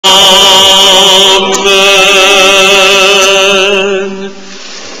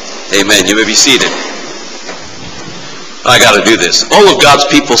Amen. You may be seated. I got to do this. All of God's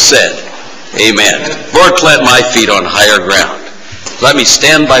people said, Amen. Lord, plant my feet on higher ground. Let me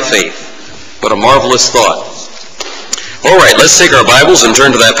stand by faith. What a marvelous thought. All right, let's take our Bibles and turn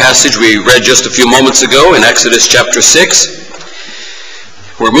to that passage we read just a few moments ago in Exodus chapter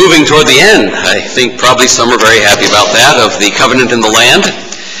 6. We're moving toward the end. I think probably some are very happy about that, of the covenant in the land.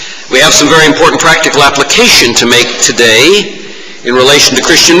 We have some very important practical application to make today in relation to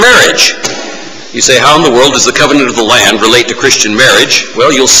Christian marriage. You say, how in the world does the covenant of the land relate to Christian marriage? Well,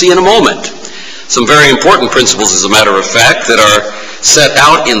 you'll see in a moment. Some very important principles, as a matter of fact, that are set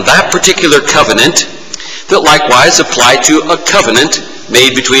out in that particular covenant that likewise apply to a covenant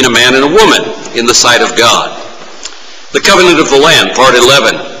made between a man and a woman in the sight of God. The covenant of the land, part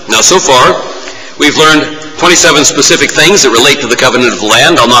 11. Now, so far, we've learned 27 specific things that relate to the covenant of the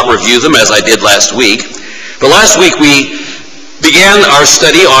land. I'll not review them as I did last week. But last week we began our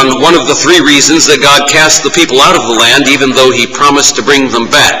study on one of the three reasons that God cast the people out of the land, even though he promised to bring them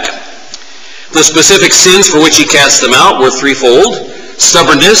back. The specific sins for which he cast them out were threefold: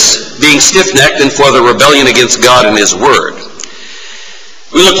 stubbornness, being stiff-necked, and for the rebellion against God and his word.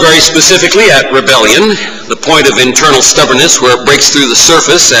 We looked very specifically at rebellion, the point of internal stubbornness where it breaks through the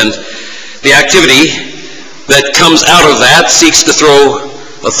surface, and the activity that comes out of that seeks to throw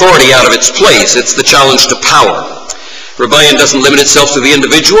authority out of its place. It's the challenge to power. Rebellion doesn't limit itself to the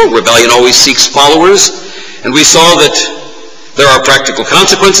individual. Rebellion always seeks followers. And we saw that there are practical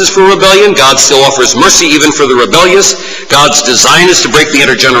consequences for rebellion. God still offers mercy even for the rebellious. God's design is to break the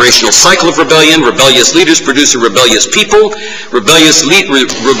intergenerational cycle of rebellion. Rebellious leaders produce a rebellious people.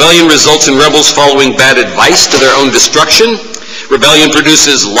 Rebellion results in rebels following bad advice to their own destruction. Rebellion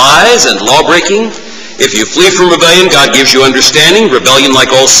produces lies and lawbreaking. If you flee from rebellion, God gives you understanding. Rebellion, like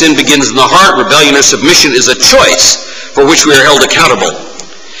all sin, begins in the heart. Rebellion or submission is a choice for which we are held accountable.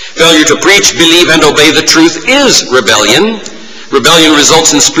 Failure to preach, believe, and obey the truth is rebellion. Rebellion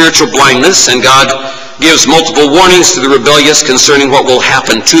results in spiritual blindness, and God gives multiple warnings to the rebellious concerning what will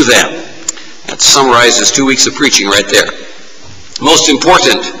happen to them. That summarizes 2 weeks of preaching right there. Most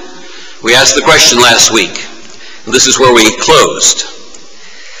important, we asked the question last week, and this is where we closed.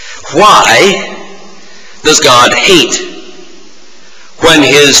 Why does God hate when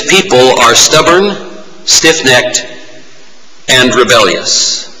his people are stubborn, stiff-necked, and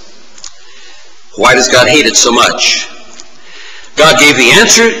rebellious? Why does God hate it so much? God gave the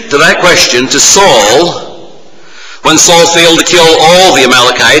answer to that question to Saul when Saul failed to kill all the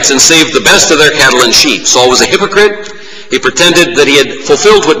Amalekites and save the best of their cattle and sheep. Saul was a hypocrite. He pretended that he had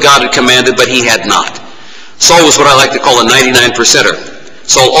fulfilled what God had commanded, but he had not. Saul was what I like to call a 99%er.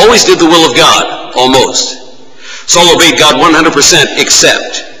 Saul always did the will of God, almost. Saul obeyed God 100%,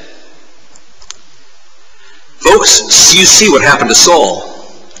 except. Folks, you see what happened to Saul.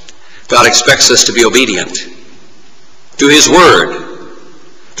 God expects us to be obedient to his word,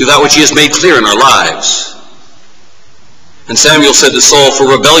 to that which he has made clear in our lives. And Samuel said to Saul, for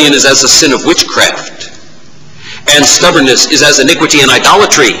rebellion is as the sin of witchcraft, and stubbornness is as iniquity and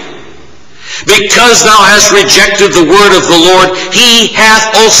idolatry. Because thou hast rejected the word of the Lord, he hath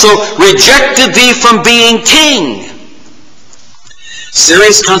also rejected thee from being king.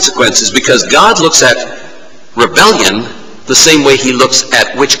 Serious consequences, because God looks at rebellion the same way he looks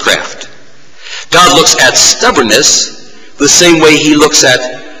at witchcraft. God looks at stubbornness the same way he looks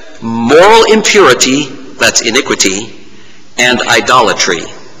at moral impurity, that's iniquity, and idolatry.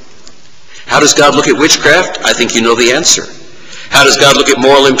 How does God look at witchcraft? I think you know the answer. How does God look at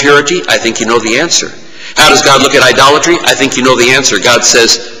moral impurity? I think you know the answer. How does God look at idolatry? I think you know the answer. God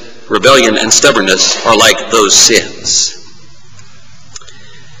says rebellion and stubbornness are like those sins.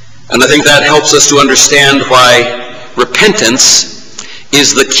 And I think that helps us to understand why repentance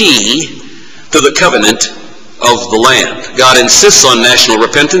is the key to the covenant of the land. God insists on national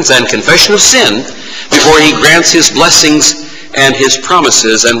repentance and confession of sin before he grants his blessings and his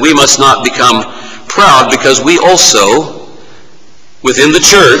promises, and we must not become proud because we also, within the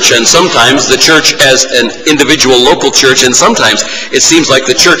church, and sometimes the church as an individual local church, and sometimes it seems like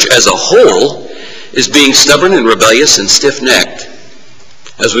the church as a whole is being stubborn and rebellious and stiff-necked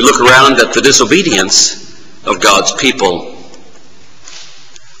as we look around at the disobedience of God's people.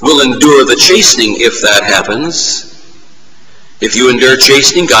 We'll endure the chastening if that happens. If you endure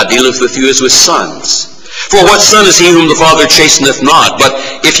chastening, God dealeth with you as with sons. For what son is he whom the Father chasteneth not? But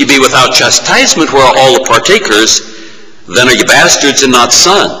if ye be without chastisement, where are all the partakers, then are ye bastards and not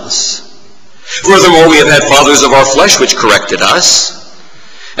sons. Furthermore, we have had fathers of our flesh which corrected us,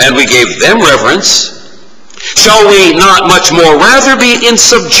 and we gave them reverence. Shall we not much more rather be in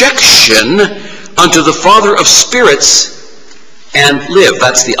subjection unto the Father of spirits, and live.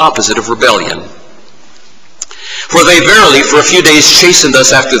 That's the opposite of rebellion. For they verily for a few days chastened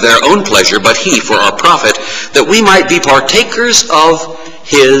us after their own pleasure, but he for our profit, that we might be partakers of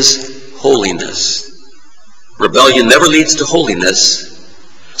his holiness. Rebellion never leads to holiness.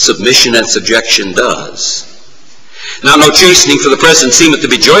 Submission and subjection does. Now no chastening for the present seemeth to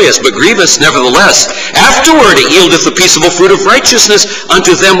be joyous, but grievous nevertheless. Afterward it yieldeth the peaceable fruit of righteousness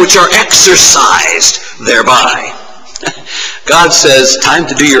unto them which are exercised thereby. God says, time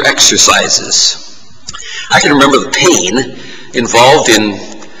to do your exercises. I can remember the pain involved in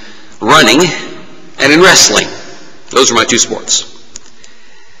running and in wrestling. Those were my two sports.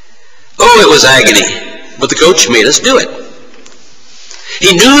 Oh, it was agony, but the coach made us do it.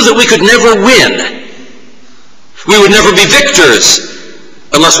 He knew that we could never win. We would never be victors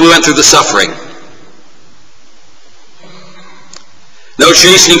unless we went through the suffering. No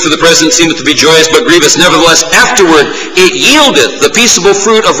chastening for the present seemeth to be joyous, but grievous. Nevertheless, afterward it yieldeth the peaceable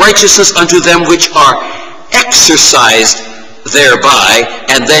fruit of righteousness unto them which are exercised thereby.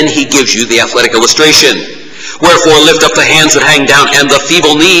 And then he gives you the athletic illustration. Wherefore lift up the hands that hang down, and the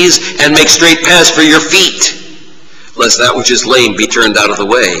feeble knees, and make straight paths for your feet, lest that which is lame be turned out of the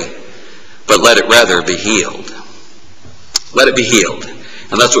way, but let it rather be healed. Let it be healed.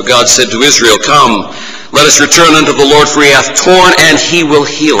 And that's what God said to Israel. Come, let us return unto the Lord, for he hath torn, and he will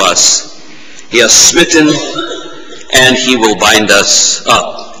heal us. He hath smitten, and he will bind us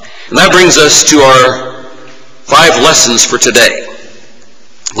up. And that brings us to our 5 lessons for today.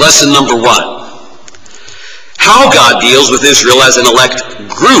 Lesson number 1. How God deals with Israel as an elect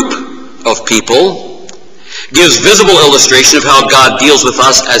group of people gives visible illustration of how God deals with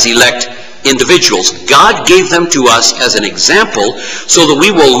us as elect individuals. God gave them to us as an example so that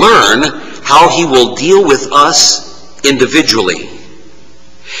we will learn how he will deal with us individually.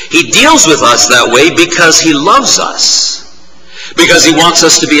 He deals with us that way because he loves us, because he wants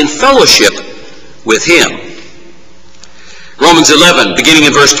us to be in fellowship with him. Romans 11, beginning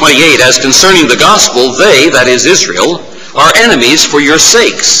in verse 28, as concerning the gospel, they, that is Israel, are enemies for your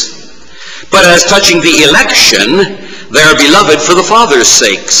sakes. But as touching the election, they are beloved for the Father's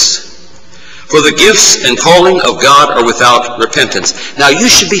sakes. For the gifts and calling of God are without repentance. Now you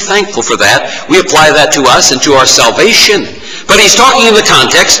should be thankful for that. We apply that to us and to our salvation. But he's talking in the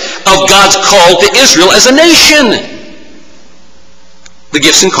context of God's call to Israel as a nation. The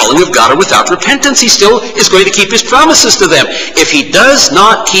gifts and calling of God are without repentance. He still is going to keep his promises to them. If he does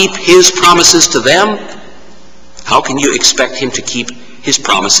not keep his promises to them, how can you expect him to keep his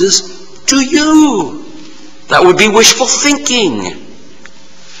promises to you? That would be wishful thinking.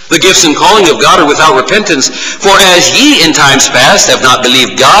 The gifts and calling of God are without repentance. For as ye in times past have not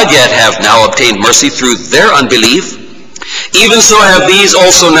believed God, yet have now obtained mercy through their unbelief, even so have these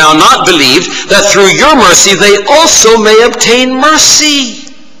also now not believed, that through your mercy they also may obtain mercy.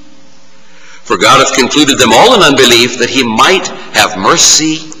 For God hath concluded them all in unbelief, that he might have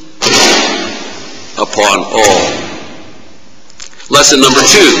mercy upon all. Lesson number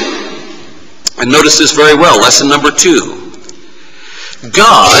 2. And notice this very well. Lesson number 2.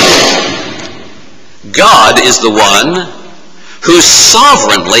 God is the one who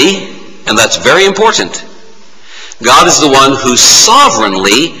sovereignly, and that's very important, God is the one who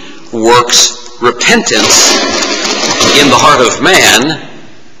sovereignly works repentance in the heart of man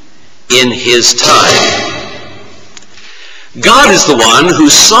in his time. God is the one who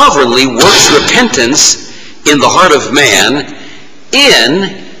sovereignly works repentance in the heart of man in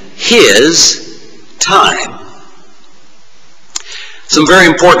his time. Some very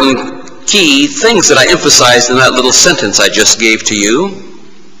important key things that I emphasized in that little sentence I just gave to you.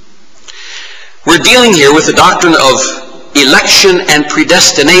 We're dealing here with the doctrine of election and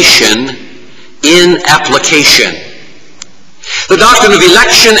predestination in application. The doctrine of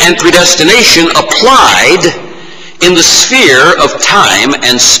election and predestination applied in the sphere of time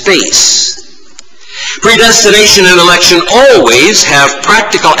and space. Predestination and election always have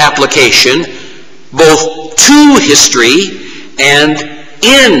practical application both to history and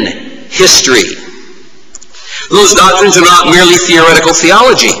in history. Those doctrines are not merely theoretical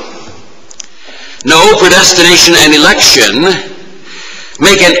theology. No, predestination and election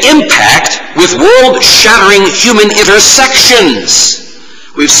make an impact with world-shattering human intersections.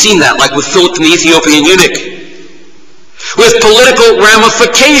 We've seen that, like with Philip and the Ethiopian eunuch. With political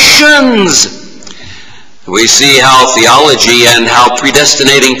ramifications. We see how theology and how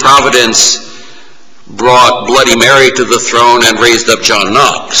predestinating providence brought Bloody Mary to the throne and raised up John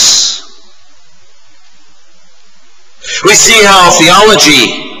Knox. We see how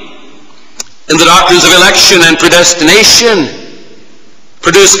theology and the doctrines of election and predestination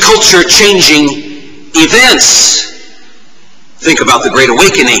produce culture-changing events. Think about the Great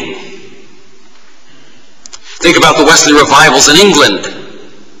Awakening. Think about the Wesley revivals in England.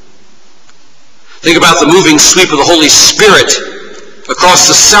 Think about the moving sweep of the Holy Spirit across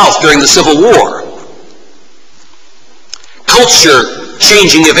the South during the Civil War.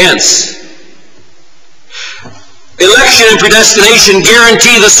 Culture-changing events. Election and predestination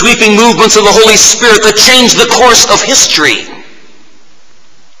guarantee the sweeping movements of the Holy Spirit that change the course of history.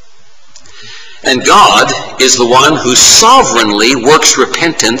 And God is the one who sovereignly works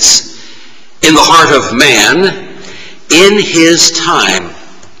repentance in the heart of man in his time.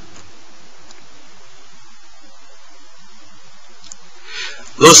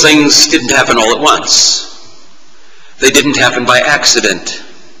 Those things didn't happen all at once. They didn't happen by accident.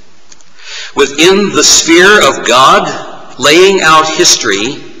 Within the sphere of God laying out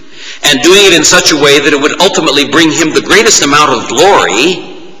history and doing it in such a way that it would ultimately bring him the greatest amount of glory,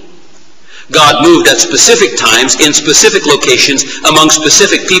 God moved at specific times in specific locations among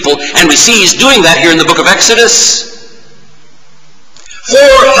specific people, and we see he's doing that here in the book of Exodus.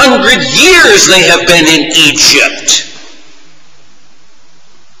 400 years they have been in Egypt.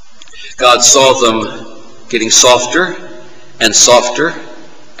 God saw them getting softer and softer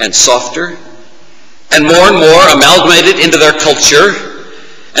and softer, and more amalgamated into their culture,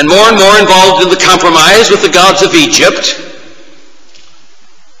 and more involved in the compromise with the gods of Egypt.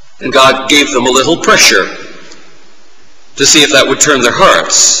 And God gave them a little pressure to see if that would turn their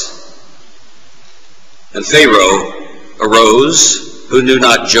hearts. And Pharaoh arose who knew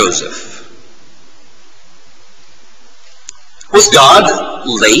not Joseph. Was God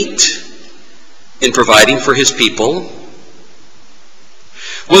late in providing for his people?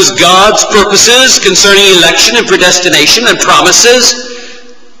 Was God's purposes concerning election and predestination and promises,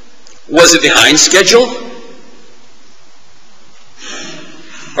 was it behind schedule?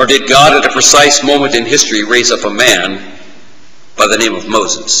 Or did God at a precise moment in history raise up a man by the name of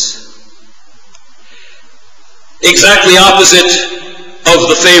Moses? Exactly opposite of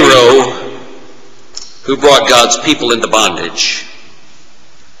the Pharaoh who brought God's people into bondage.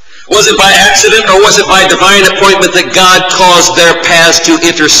 Was it by accident or was it by divine appointment that God caused their paths to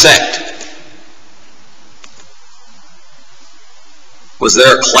intersect? Was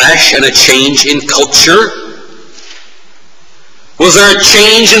there a clash and a change in culture? Was there a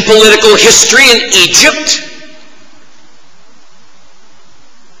change in political history in Egypt?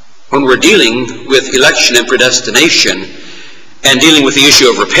 When we're dealing with election and predestination and dealing with the issue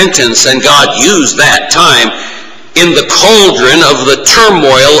of repentance, and God used that time in the cauldron of the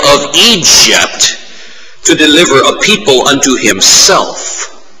turmoil of Egypt to deliver a people unto himself.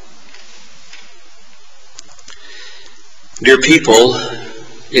 Dear people,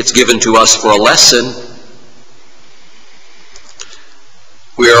 it's given to us for a lesson.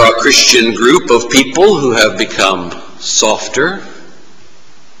 We are a Christian group of people who have become softer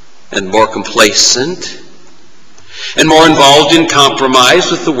and more complacent and more involved in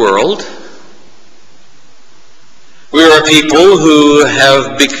compromise with the world. We are a people who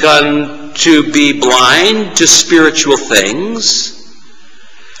have begun to be blind to spiritual things,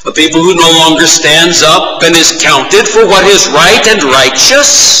 a people who no longer stands up and is counted for what is right and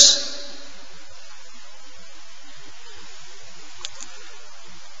righteous.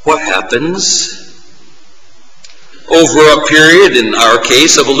 What happens over a period, in our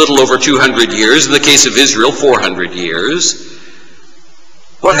case, of a little over 200 years, in the case of Israel, 400 years,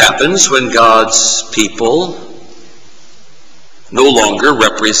 what happens when God's people no longer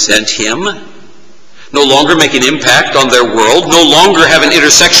represent him, no longer make an impact on their world, no longer have an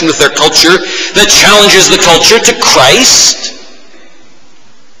intersection with their culture that challenges the culture to Christ?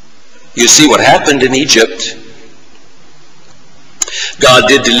 You see what happened in Egypt. God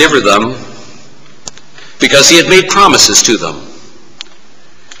did deliver them because he had made promises to them.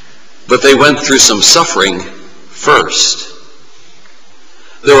 But they went through some suffering first.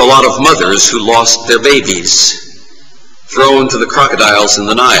 There were a lot of mothers who lost their babies, thrown to the crocodiles in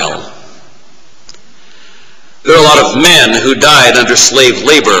the Nile. There were a lot of men who died under slave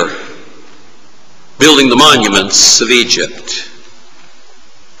labor, building the monuments of Egypt.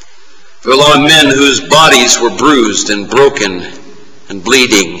 There were a lot of men whose bodies were bruised and broken and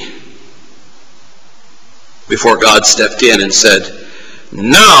bleeding before God stepped in and said,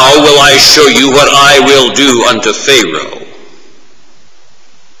 "Now will I show you what I will do unto Pharaoh."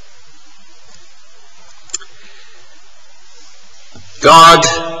 God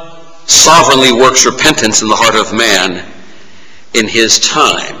sovereignly works repentance in the heart of man in his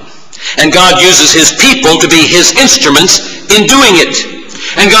time. And God uses his people to be his instruments in doing it.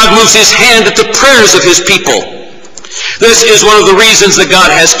 And God moves his hand at the prayers of his people. This is one of the reasons that God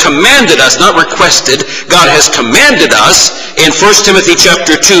has commanded us, not requested, God has commanded us in 1 Timothy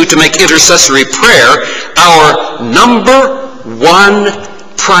chapter 2 to make intercessory prayer our number one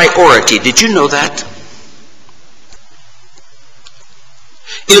priority. Did you know that?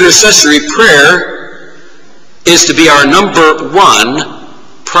 Intercessory prayer is to be our number one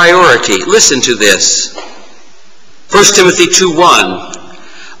priority. Listen to this. 1 Timothy 2:1.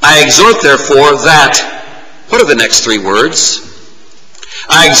 I exhort therefore that, what are the next three words?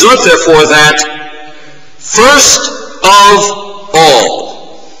 I exhort therefore that first of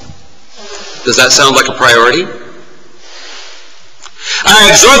all. Does that sound like a priority? I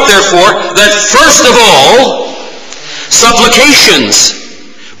exhort therefore that first of all, supplications,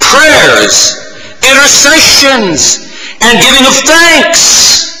 prayers, intercessions, and giving of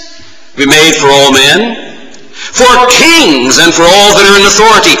thanks be made for all men, for kings and for all that are in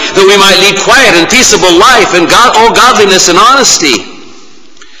authority, that we might lead quiet and peaceable life in all godliness and honesty.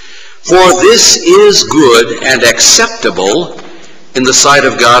 For this is good and acceptable in the sight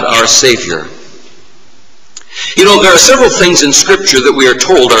of God our Savior. You know, there are several things in Scripture that we are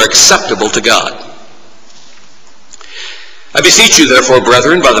told are acceptable to God. I beseech you, therefore,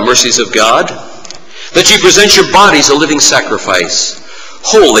 brethren, by the mercies of God, that ye present your bodies a living sacrifice,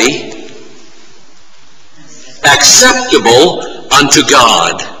 holy, acceptable unto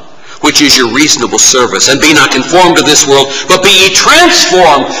God, which is your reasonable service. And be not conformed to this world, but be ye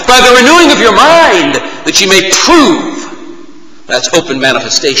transformed by the renewing of your mind, that ye may prove, that's open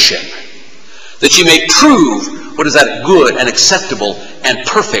manifestation, that ye may prove what is that good and acceptable and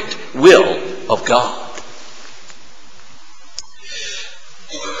perfect will of God.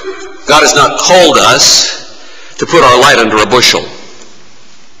 God has not called us to put our light under a bushel.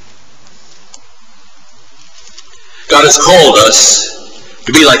 God has called us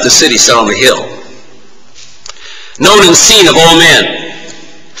to be like the city set on the hill, known and seen of all men,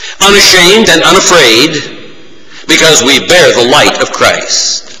 unashamed and unafraid, because we bear the light of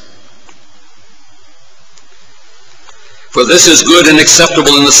Christ. For this is good and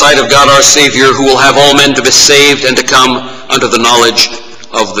acceptable in the sight of God our Savior, who will have all men to be saved and to come unto the knowledge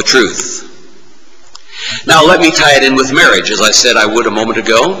of the truth. Now let me tie it in with marriage, as I said I would a moment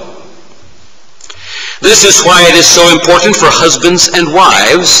ago. This is why it is so important for husbands and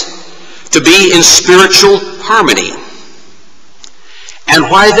wives to be in spiritual harmony, and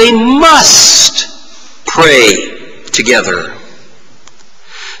why they must pray together,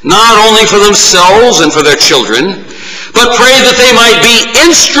 not only for themselves and for their children, but pray that they might be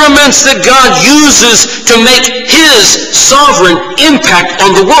instruments that God uses to make His sovereign impact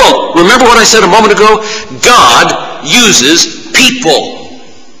on the world. Remember what I said a moment ago? God uses people.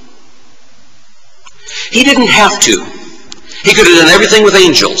 He didn't have to. He could have done everything with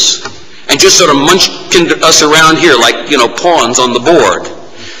angels and just sort of munchkined us around here like, pawns on the board.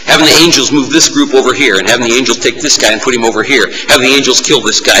 Having the angels move this group over here, and having the angels take this guy and put him over here. Having the angels kill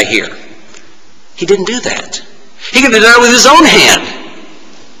this guy here. He didn't do that. He could have done it with his own hand.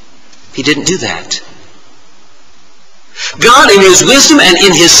 He didn't do that. God, in His wisdom and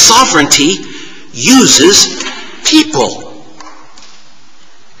in His sovereignty, uses people.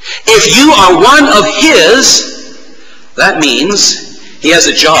 If you are one of His, that means He has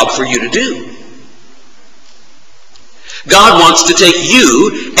a job for you to do. God wants to take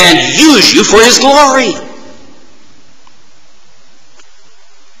you and use you for His glory.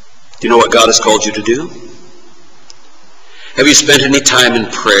 Do you know what God has called you to do? Have you spent any time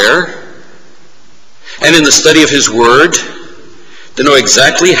in prayer and in the study of His Word to know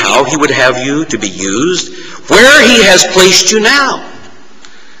exactly how He would have you to be used, where He has placed you now?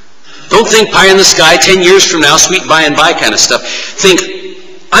 Don't think pie in the sky, 10 years from now, sweet by and by kind of stuff. Think,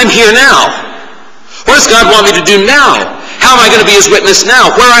 I'm here now. What does God want me to do now? How am I going to be His witness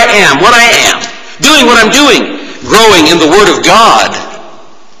now? Where I am, what I am, doing what I'm doing, growing in the Word of God.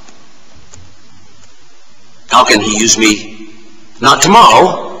 How can He use me? Not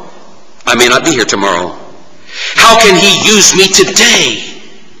tomorrow. I may not be here tomorrow. How can He use me today?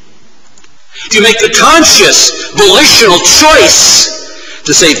 Do you make the conscious, volitional choice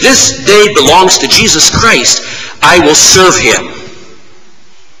to say, this day belongs to Jesus Christ. I will serve Him.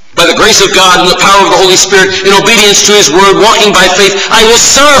 By the grace of God and the power of the Holy Spirit, in obedience to His Word, walking by faith, I will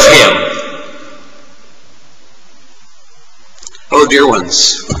serve Him. Oh, dear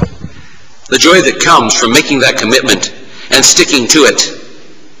ones, the joy that comes from making that commitment and sticking to it,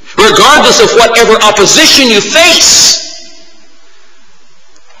 regardless of whatever opposition you face,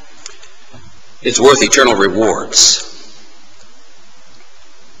 it's worth eternal rewards.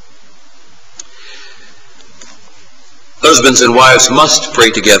 Husbands and wives must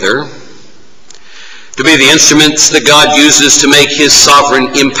pray together to be the instruments that God uses to make his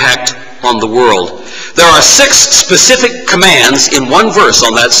sovereign impact on the world. There are 6 specific commands in one verse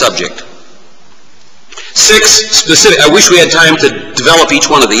on that subject. 6 specific. I wish we had time to develop each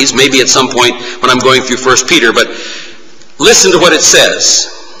one of these, maybe at some point when I'm going through 1 Peter, but listen to what it says.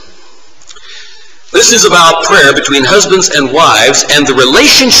 This is about prayer between husbands and wives and the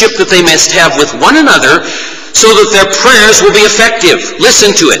relationship that they must have with one another so that their prayers will be effective.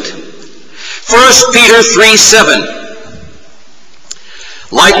 Listen to it. 1 Peter 3:7.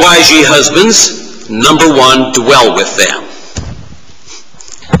 Likewise, ye husbands, number 1, dwell with them.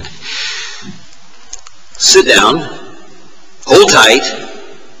 Sit down, hold tight,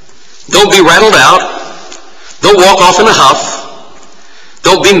 don't be rattled out, don't walk off in a huff,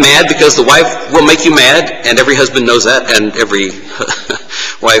 don't be mad because the wife will make you mad, and every husband knows that, and every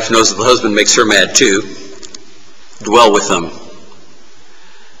wife knows that the husband makes her mad too. Dwell with them.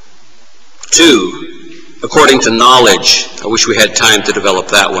 2, according to knowledge. I wish we had time to develop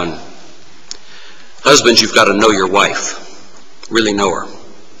that one. Husbands, you've got to know your wife. Really know her.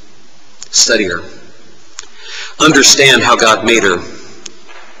 Study her. Understand how God made her,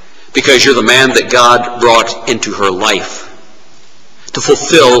 because you're the man that God brought into her life to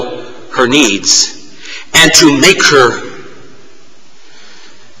fulfill her needs and to make her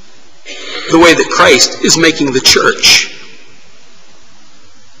the way that Christ is making the church.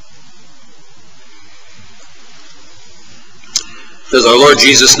 Does our Lord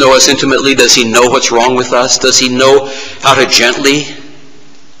Jesus know us intimately? Does he know what's wrong with us? Does he know how to gently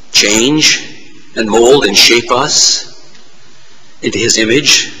change and mold and shape us into his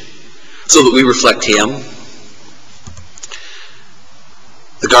image so that we reflect him?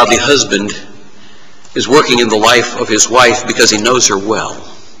 The godly husband is working in the life of his wife because he knows her well,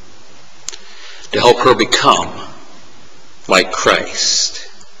 to help her become like Christ.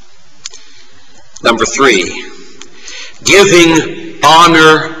 Number 3, giving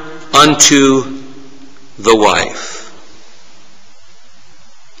honor unto the wife.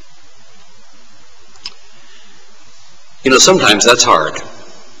 You know, sometimes that's hard.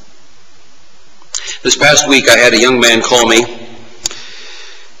 This past week I had a young man call me.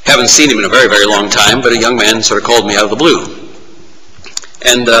 Haven't seen him in a very, very long time, but a young man sort of called me out of the blue.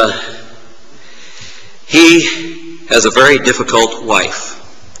 And he has a very difficult wife.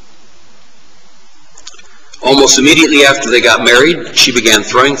 Almost immediately after they got married, she began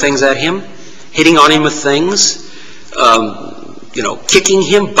throwing things at him, hitting on him with things, kicking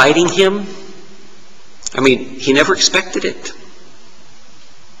him, biting him. I mean, he never expected it.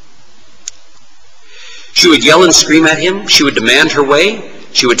 She would yell and scream at him. She would demand her way.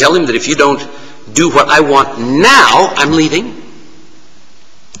 She would tell him that if you don't do what I want now, I'm leaving.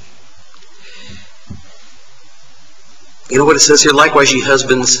 You know what it says here? Likewise, ye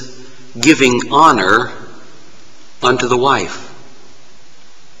husbands, giving honor unto the wife.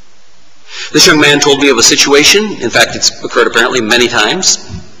 This young man told me of a situation. In fact, it's occurred apparently many times.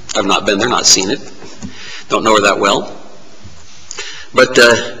 I've not been there, not seen it. Don't know her that well. But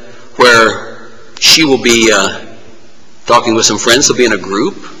where she will be talking with some friends, they'll be in a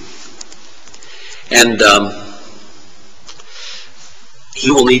group, and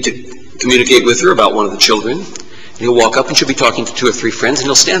he will need to communicate with her about one of the children. And he'll walk up and she'll be talking to 2 or 3 friends, and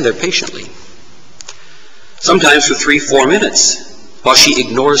he'll stand there patiently. Sometimes for 3-4 minutes, while she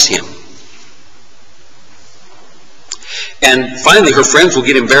ignores him. And finally her friends will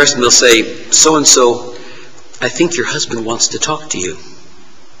get embarrassed and they'll say, so-and-so, I think your husband wants to talk to you.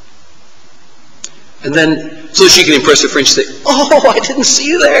 And then, so she can impress her friends, she'll say, oh, I didn't see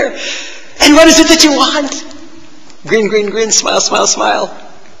you there. And what is it that you want? Grin, grin, grin, smile, smile, smile.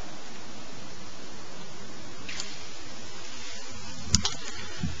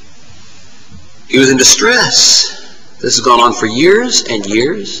 He was in distress. This has gone on for years and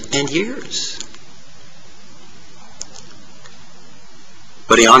years and years.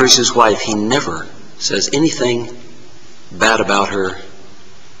 But he honors his wife. He never says anything bad about her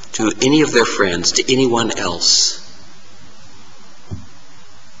to any of their friends, to anyone else.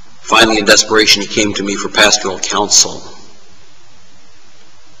 Finally, in desperation, he came to me for pastoral counsel.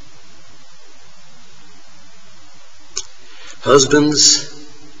 Husbands,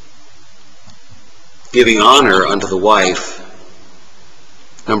 giving honor unto the wife.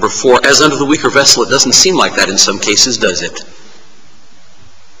 Number 4, as unto the weaker vessel. It doesn't seem like that in some cases, does it?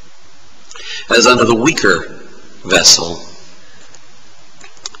 As unto the weaker vessel.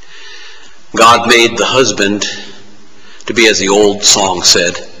 God made the husband to be, as the old song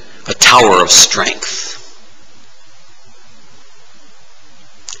said, a tower of strength.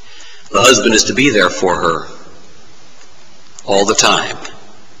 The husband is to be there for her all the time.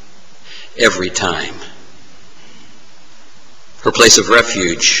 every time. Her place of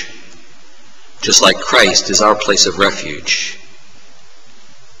refuge, just like Christ is our place of refuge.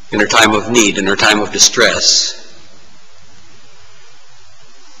 In her time of need, in her time of distress.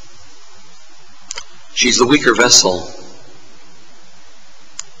 She's the weaker vessel.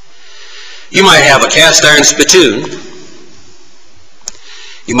 You might have a cast iron spittoon.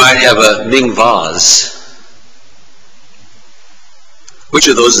 You might have a Ming vase. Which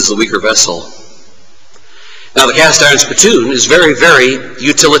of those is the weaker vessel? Now the cast iron spittoon is very, very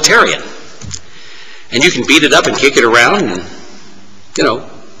utilitarian. And you can beat it up and kick it around and,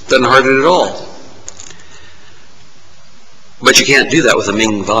 doesn't hurt it at all. But you can't do that with a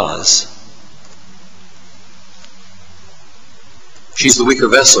Ming vase. She's the weaker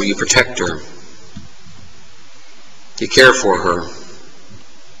vessel. You protect her. You care for her.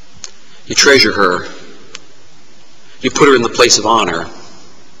 You treasure her. You put her in the place of honor.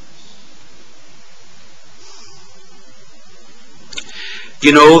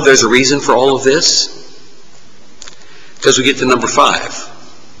 You know, there's a reason for all of this. Because we get to number 5.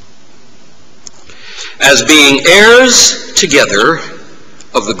 As being heirs together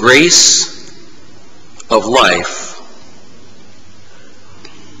of the grace of life,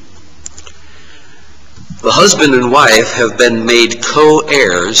 the husband and wife have been made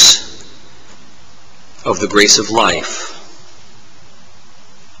co-heirs of the grace of life.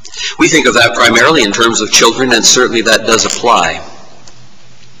 We think of that primarily in terms of children, and certainly that does apply.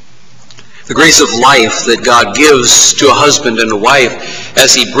 The grace of life that God gives to a husband and a wife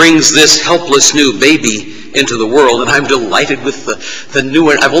as he brings this helpless new baby into the world. And I'm delighted with the new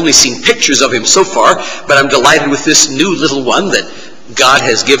one. I've only seen pictures of him so far, but I'm delighted with this new little one that God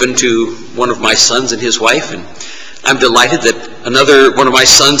has given to one of my sons and his wife. And I'm delighted that another one of my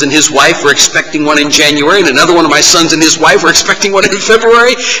sons and his wife are expecting one in January, and another one of my sons and his wife are expecting one in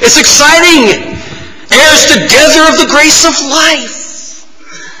February. It's exciting! Heirs together of the grace of life.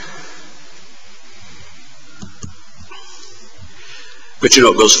 But it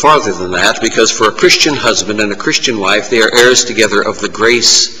goes farther than that, because for a Christian husband and a Christian wife, they are heirs together of the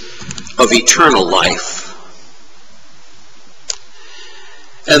grace of eternal life.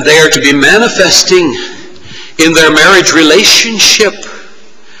 And they are to be manifesting in their marriage relationship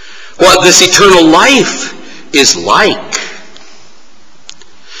what this eternal life is like.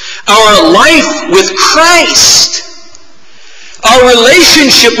 Our life with Christ, our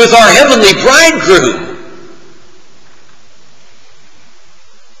relationship with our heavenly bridegroom.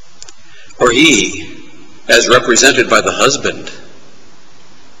 Or he, as represented by the husband,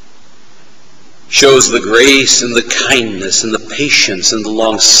 shows the grace and the kindness and the patience and the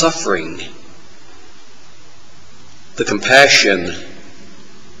long-suffering, the compassion,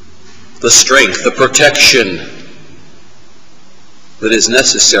 the strength, the protection that is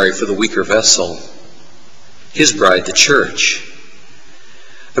necessary for the weaker vessel, his bride, the church.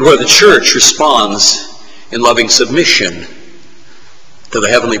 And where the church responds in loving submission to the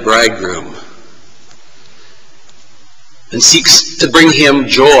heavenly bridegroom and seeks to bring him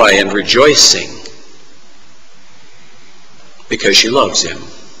joy and rejoicing because she loves him.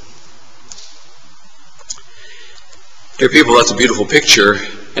 Dear people, that's a beautiful picture,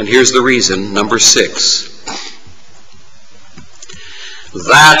 and here's the reason, number 6.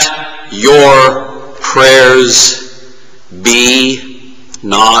 That your prayers be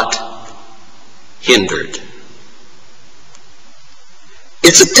not hindered.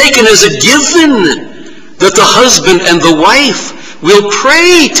 It's taken as a given that the husband and the wife will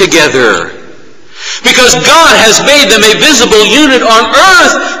pray together, because God has made them a visible unit on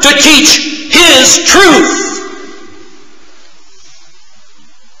earth to teach his truth.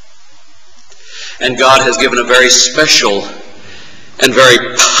 And God has given a very special and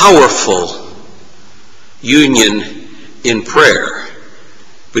very powerful union in prayer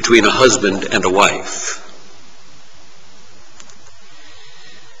between a husband and a wife.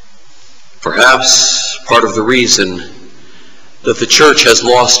 Perhaps part of the reason that the church has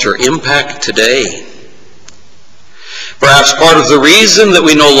lost her impact today, perhaps part of the reason that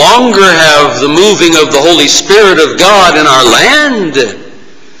we no longer have the moving of the Holy Spirit of God in our land,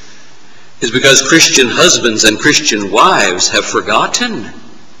 is because Christian husbands and Christian wives have forgotten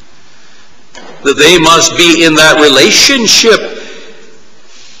that they must be in that relationship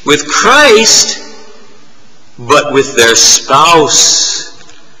with Christ, but with their spouse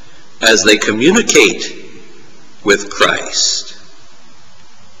as they communicate with Christ.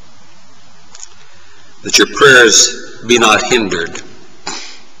 That your prayers be not hindered.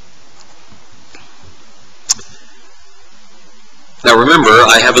 Now remember,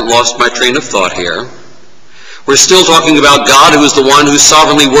 I haven't lost my train of thought here. We're still talking about God, who is the one who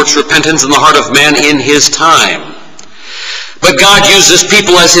sovereignly works repentance in the heart of man in his time. But God uses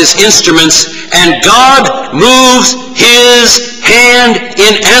people as his instruments, and God moves his hand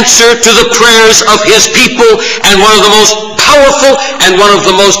in answer to the prayers of his people. And one of the most powerful and one of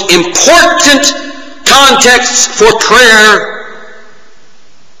the most important contexts for prayer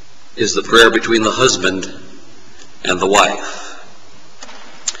is the prayer between the husband and the wife.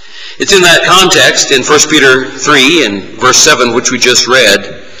 It's in that context, in 1 Peter 3 and verse 7, which we just read,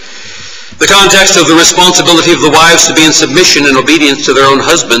 the context of the responsibility of the wives to be in submission and obedience to their own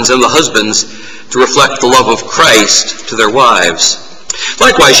husbands, and the husbands to reflect the love of Christ to their wives.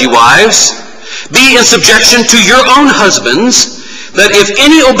 Likewise, ye wives, be in subjection to your own husbands, that if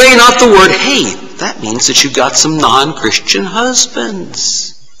any obey not the word, hey, that means that you've got some non-Christian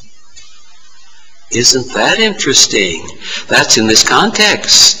husbands. Isn't that interesting? That's in this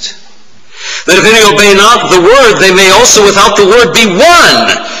context. That if any obey not the word, they may also without the word be won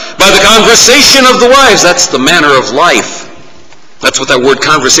by the conversation of the wives. That's the manner of life. That's what that word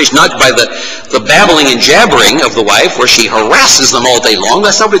conversation, not by the babbling and jabbering of the wife where she harasses them all day long.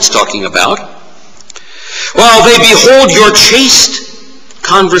 That's not what it's talking about. While they behold your chaste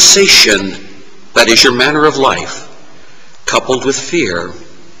conversation, that is your manner of life, coupled with fear.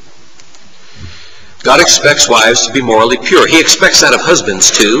 God expects wives to be morally pure. He expects that of husbands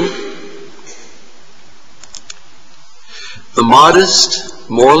too. The modest,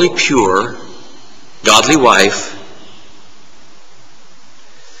 morally pure, godly wife,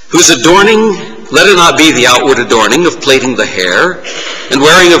 whose adorning, let it not be the outward adorning of plaiting the hair and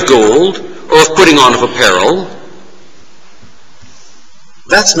wearing of gold or of putting on of apparel.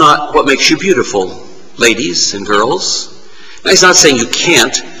 That's not what makes you beautiful, ladies and girls. Now, he's not saying you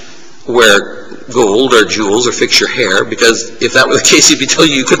can't wear gold or jewels or fix your hair, because if that were the case, he'd be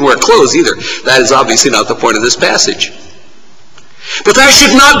telling you couldn't wear clothes either. That is obviously not the point of this passage. But that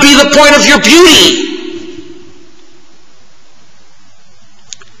should not be the point of your beauty.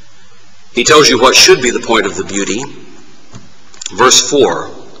 He tells you what should be the point of the beauty. Verse 4.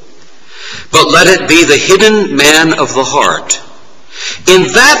 But let it be the hidden man of the heart,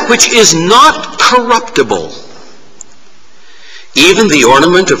 in that which is not corruptible, even the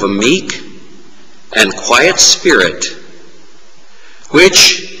ornament of a meek and quiet spirit,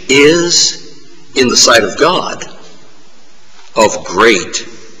 which is in the sight of God of great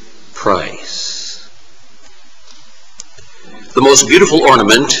price. The most beautiful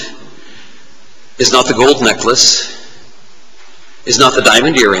ornament is not the gold necklace, is not the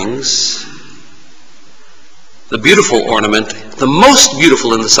diamond earrings. The beautiful ornament, the most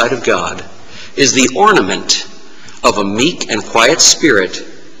beautiful in the sight of God, is the ornament of a meek and quiet spirit,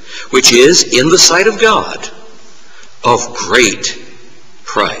 which is in the sight of God of great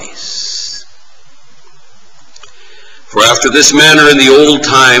price. For after this manner in the old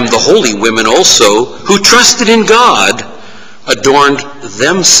time, the holy women also, who trusted in God, adorned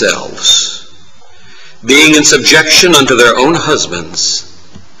themselves, being in subjection unto their own husbands,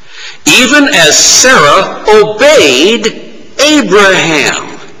 even as Sarah obeyed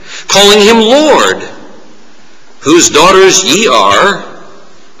Abraham, calling him Lord, whose daughters ye are,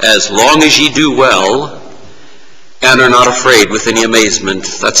 as long as ye do well, and are not afraid with any amazement.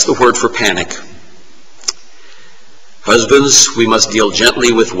 That's the word for panic. Husbands, we must deal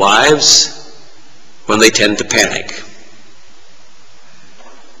gently with wives when they tend to panic.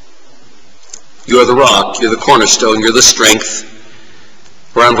 You're the rock, you're the cornerstone, you're the strength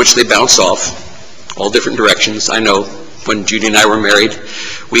around which they bounce off, all different directions. I know when Judy and I were married,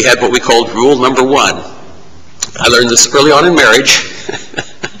 we had what we called rule number 1. I learned this early on in marriage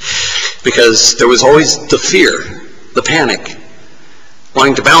because there was always the fear, the panic,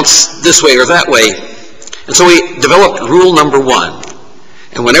 wanting to bounce this way or that way. And so we developed rule number 1.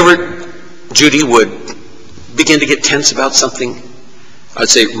 And whenever Judy would begin to get tense about something, I'd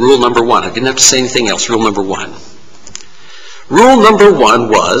say rule number 1. I didn't have to say anything else. Rule number 1. Rule number 1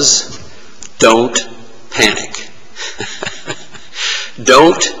 was don't panic.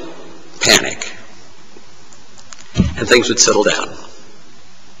 Don't panic. And things would settle down.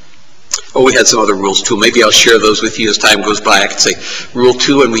 Oh, we had some other rules too. Maybe I'll share those with you as time goes by. I could say rule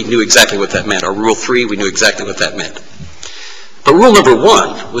 2 and we knew exactly what that meant. Or rule 3, we knew exactly what that meant. But rule number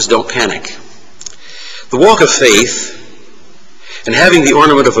 1 was don't panic. The walk of faith and having the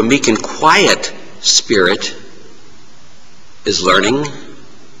ornament of a meek and quiet spirit is learning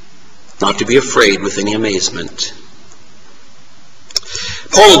not to be afraid with any amazement.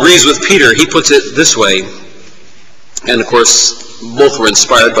 Paul agrees with Peter. He puts it this way, and of course both were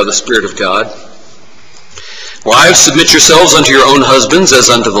inspired by the Spirit of God. Wives, submit yourselves unto your own husbands as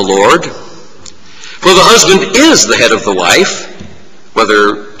unto the Lord. For the husband is the head of the wife,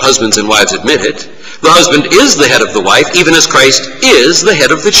 whether husbands and wives admit it. The husband is the head of the wife, even as Christ is the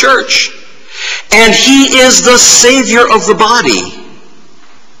head of the church. And he is the Savior of the body.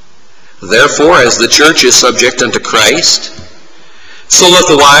 Therefore, as the church is subject unto Christ, so let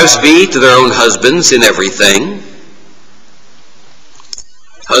the wives be to their own husbands in everything.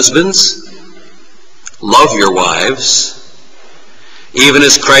 Husbands, love your wives, even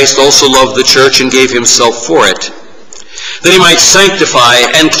as Christ also loved the church and gave himself for it, that he might sanctify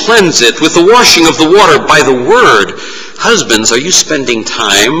and cleanse it with the washing of the water by the word. Husbands, are you spending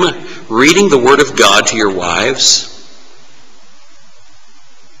time reading the word of God to your wives?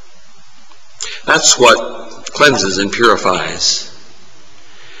 That's what cleanses and purifies.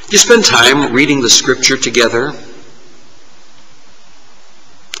 You spend time reading the scripture together.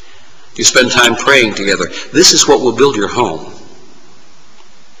 You spend time praying together. This is what will build your home.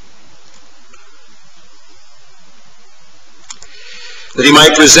 That he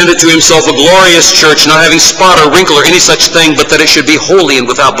might present it to himself a glorious church, not having spot or wrinkle or any such thing, but that it should be holy and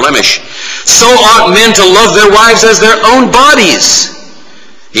without blemish. So ought men to love their wives as their own bodies.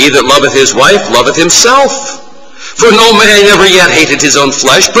 He that loveth his wife loveth himself. For no man ever yet hated his own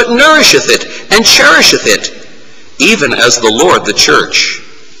flesh, but nourisheth it and cherisheth it, even as the Lord the church.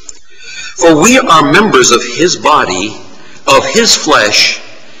 For we are members of his body, of his flesh,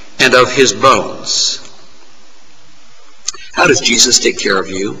 and of his bones. How does Jesus take care of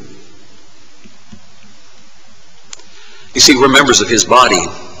you? You see, we're members of his body.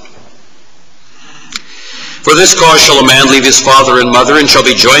 For this cause shall a man leave his father and mother, and shall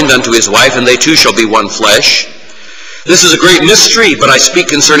be joined unto his wife, and they two shall be one flesh. This is a great mystery, but I speak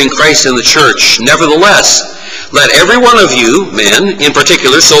concerning Christ and the church. Nevertheless, let every one of you, men in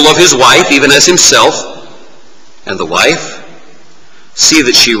particular, so love his wife, even as himself, and the wife, see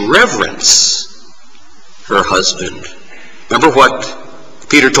that she reverence her husband. Remember what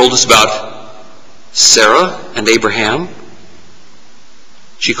Peter told us about Sarah and Abraham?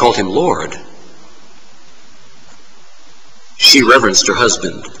 She called him Lord. She reverenced her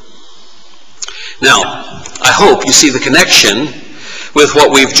husband. Now, I hope you see the connection with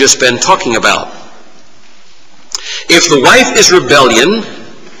what we've just been talking about. If the wife is in rebellion,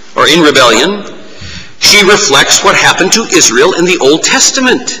 she reflects what happened to Israel in the Old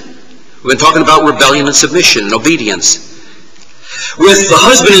Testament. We've been talking about rebellion and submission and obedience. With the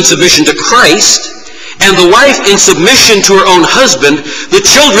husband in submission to Christ and the wife in submission to her own husband, the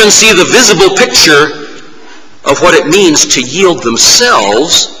children see the visible picture of what it means to yield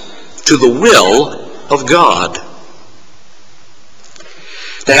themselves to the will of God.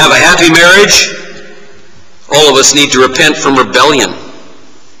 To have a happy marriage, all of us need to repent from rebellion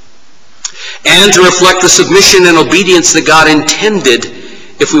and to reflect the submission and obedience that God intended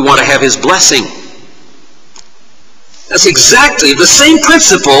if we want to have his blessing. That's exactly the same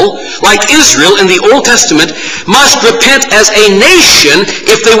principle, like Israel in the Old Testament must repent as a nation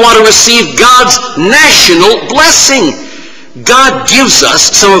if they want to receive God's national blessing. God gives us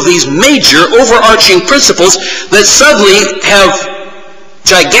some of these major overarching principles that suddenly have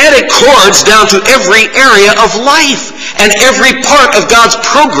gigantic cords down to every area of life and every part of God's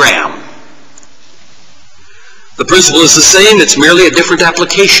program. The principle is the same, it's merely a different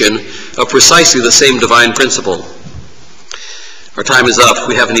application of precisely the same divine principle. Our time is up.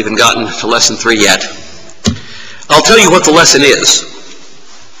 We haven't even gotten to lesson 3 yet. I'll tell you what the lesson is.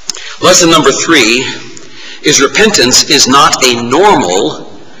 Lesson number 3 is repentance is not a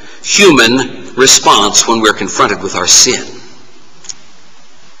normal human response when we're confronted with our sin.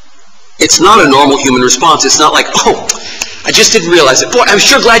 It's not a normal human response. It's not like, oh, I just didn't realize it. Boy, I'm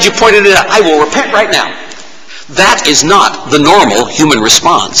sure glad you pointed it out. I will repent right now. That is not the normal human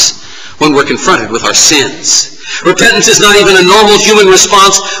response when we're confronted with our sins. Repentance is not even a normal human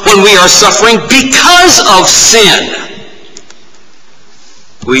response when we are suffering because of sin.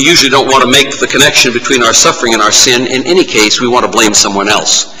 We usually don't want to make the connection between our suffering and our sin. In any case, we want to blame someone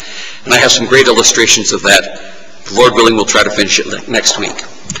else. And I have some great illustrations of that. Lord willing, we'll try to finish it next week.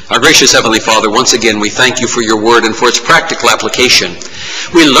 Our gracious Heavenly Father, once again, we thank you for your word and for its practical application.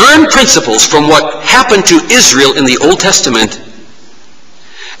 We learn principles from what happened to Israel in the Old Testament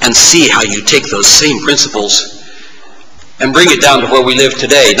and see how you take those same principles and bring it down to where we live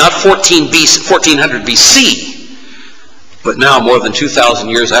today. Not 1400 BC, but now more than 2,000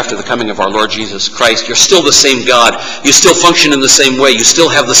 years after the coming of our Lord Jesus Christ. You're still the same God. You still function in the same way. You still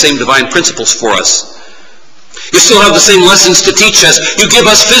have the same divine principles for us. You still have the same lessons to teach us. You give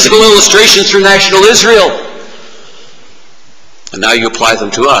us physical illustrations through national Israel. And now you apply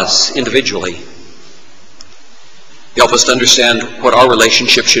them to us individually. Help us to understand what our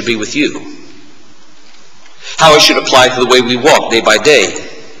relationship should be with you. how it should apply to the way we walk day by day,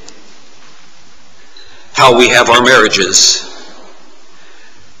 how we have our marriages,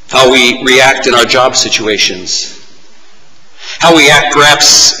 how we react in our job situations, how we act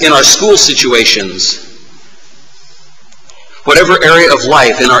perhaps in our school situations. Whatever area of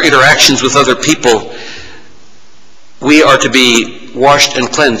life, in our interactions with other people, we are to be washed and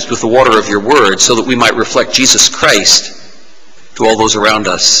cleansed with the water of your word so that we might reflect Jesus Christ to all those around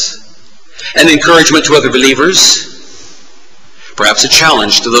us. An encouragement to other believers, perhaps a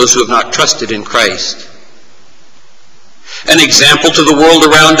challenge to those who have not trusted in Christ. An example to the world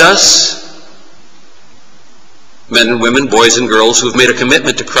around us, men and women, boys and girls who have made a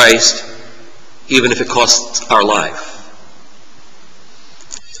commitment to Christ, even if it costs our life.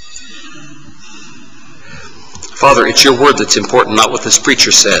 Father, it's your word that's important, not what this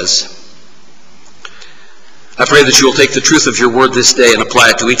preacher says. I pray that you will take the truth of your word this day and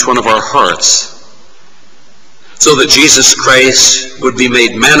apply it to each one of our hearts, so that Jesus Christ would be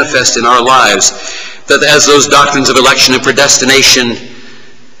made manifest in our lives, that as those doctrines of election and predestination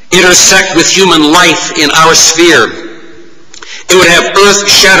intersect with human life in our sphere, it would have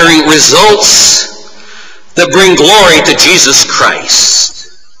earth-shattering results that bring glory to Jesus Christ.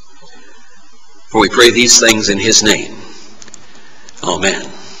 For we pray these things in his name. Amen.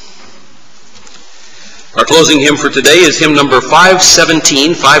 Our closing hymn for today is hymn number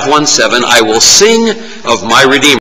 517, I Will Sing of My Redeemer.